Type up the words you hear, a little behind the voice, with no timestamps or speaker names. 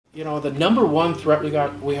You know, the number one threat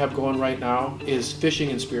we have going right now is phishing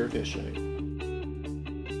and spear phishing.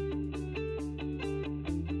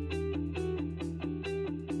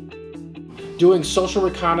 Doing social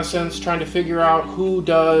reconnaissance, trying to figure out who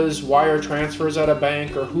does wire transfers at a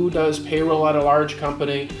bank or who does payroll at a large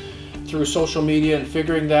company through social media, and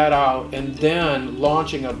figuring that out and then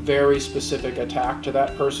launching a very specific attack to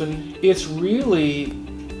that person. It's really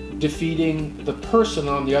defeating the person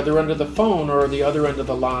on the other end of the phone or the other end of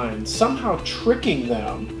the line, somehow tricking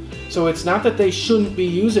them. So it's not that they shouldn't be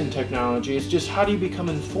using technology, it's just how do you become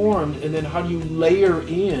informed, and then how do you layer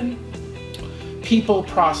in people,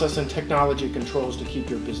 process, and technology controls to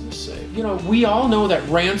keep your business safe. You know, we all know that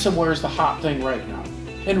ransomware is the hot thing right now.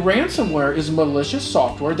 And ransomware is malicious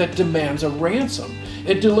software that demands a ransom.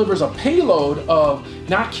 It delivers a payload of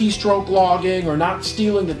not keystroke logging or not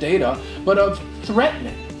stealing the data, but of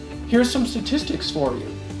threatening. Here's some statistics for you.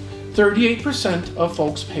 38% of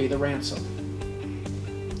folks pay the ransom.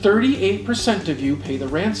 38% of you pay the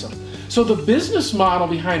ransom. So the business model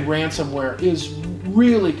behind ransomware is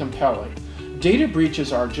really compelling. Data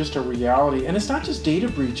breaches are just a reality, and it's not just data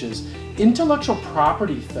breaches. Intellectual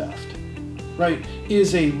property theft, right,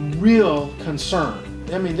 is a real concern.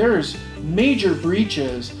 I mean, there's major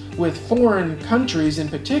breaches with foreign countries in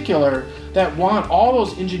particular that want all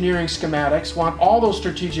those engineering schematics, want all those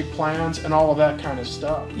strategic plans and all of that kind of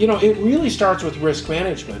stuff. You know, it really starts with risk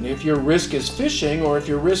management. If your risk is phishing, or if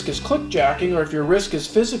your risk is clickjacking, or if your risk is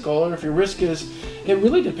physical, or if your risk is, it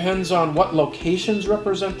really depends on what locations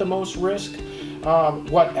represent the most risk,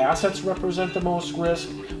 what assets represent the most risk,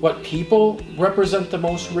 what people represent the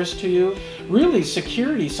most risk to you. Really,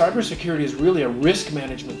 security, cybersecurity is really a risk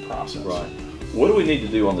management process. Right. What do we need to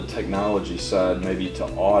do on the technology side, maybe to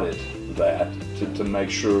audit that, to make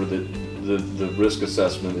sure that the risk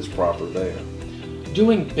assessment is proper there?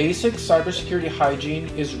 Doing basic cybersecurity hygiene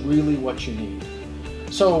is really what you need.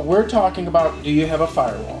 So we're talking about, do you have a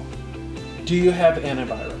firewall? Do you have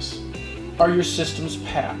antivirus? Are your systems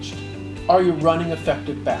patched? Are you running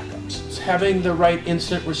effective backups? Having the right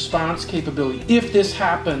incident response capability. If this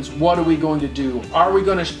happens, what are we going to do? Are we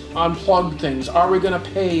going to unplug things? Are we going to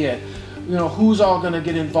pay it? You know, who's all going to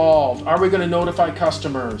get involved? Are we going to notify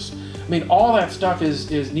customers? I mean, all that stuff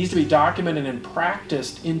needs to be documented and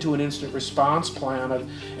practiced into an incident response plan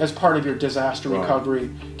as part of your disaster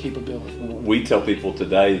recovery capability. We tell people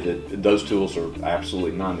today that those tools are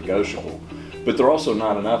absolutely non-negotiable, but they're also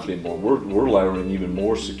not enough anymore. We're layering even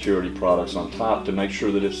more security products on top to make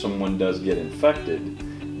sure that if someone does get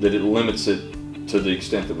infected, that it limits it to the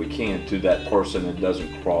extent that we can to that person and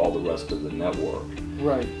doesn't crawl the rest of the network.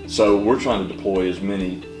 Right. So we're trying to deploy as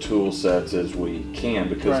many tool sets as we can,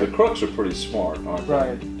 because the crooks are pretty smart, aren't they?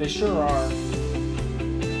 Right, they sure are.